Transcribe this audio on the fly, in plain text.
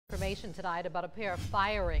Information tonight about a pair of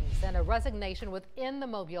firings and a resignation within the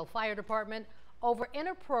Mobile Fire Department over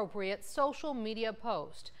inappropriate social media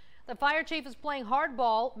posts. The fire chief is playing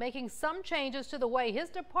hardball, making some changes to the way his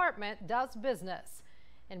department does business.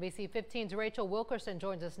 NBC 15's Rachel Wilkerson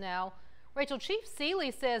joins us now. Rachel, Chief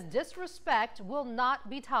Seeley says disrespect will not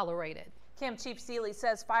be tolerated. Kim, Chief Seeley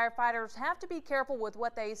says firefighters have to be careful with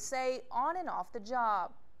what they say on and off the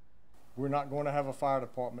job. We're not going to have a fire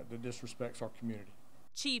department that disrespects our community.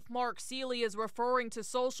 Chief Mark Seeley is referring to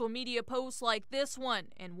social media posts like this one.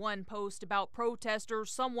 In one post about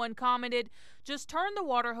protesters, someone commented, "Just turn the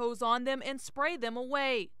water hose on them and spray them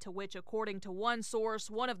away." To which, according to one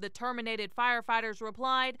source, one of the terminated firefighters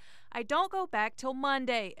replied, "I don't go back till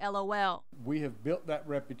Monday, LOL. We have built that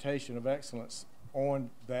reputation of excellence on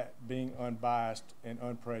that being unbiased and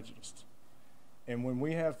unprejudiced. And when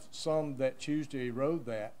we have some that choose to erode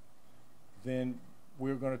that, then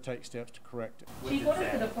we're going to take steps to correct it. Chief, what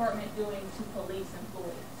is the department doing to police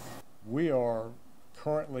employees? We are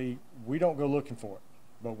currently, we don't go looking for it,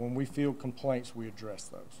 but when we feel complaints, we address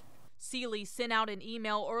those. Seeley sent out an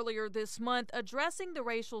email earlier this month addressing the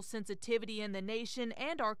racial sensitivity in the nation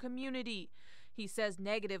and our community. He says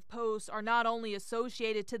negative posts are not only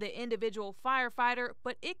associated to the individual firefighter,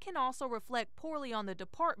 but it can also reflect poorly on the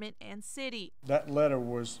department and city. That letter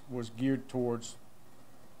was geared towards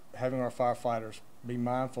having our firefighters be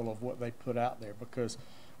mindful of what they put out there, because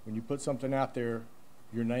when you put something out there,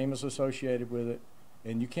 your name is associated with it,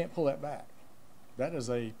 and you can't pull that back. That is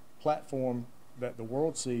a platform that the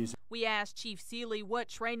world sees. We asked Chief Seeley what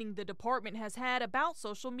training the department has had about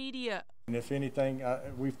social media. And if anything,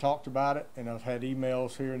 we've talked about it, and I've had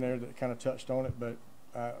emails here and there that kind of touched on it, but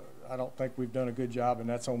I don't think we've done a good job, and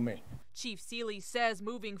that's on me. Chief Seeley says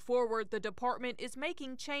moving forward, the department is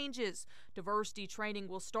making changes. Diversity training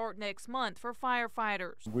will start next month for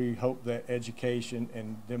firefighters. We hope that education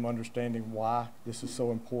and them understanding why this is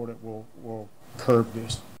so important will curb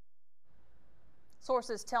this.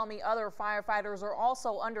 Sources tell me other firefighters are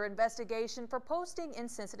also under investigation for posting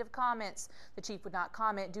insensitive comments. The chief would not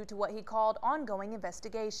comment due to what he called ongoing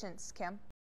investigations. Kim?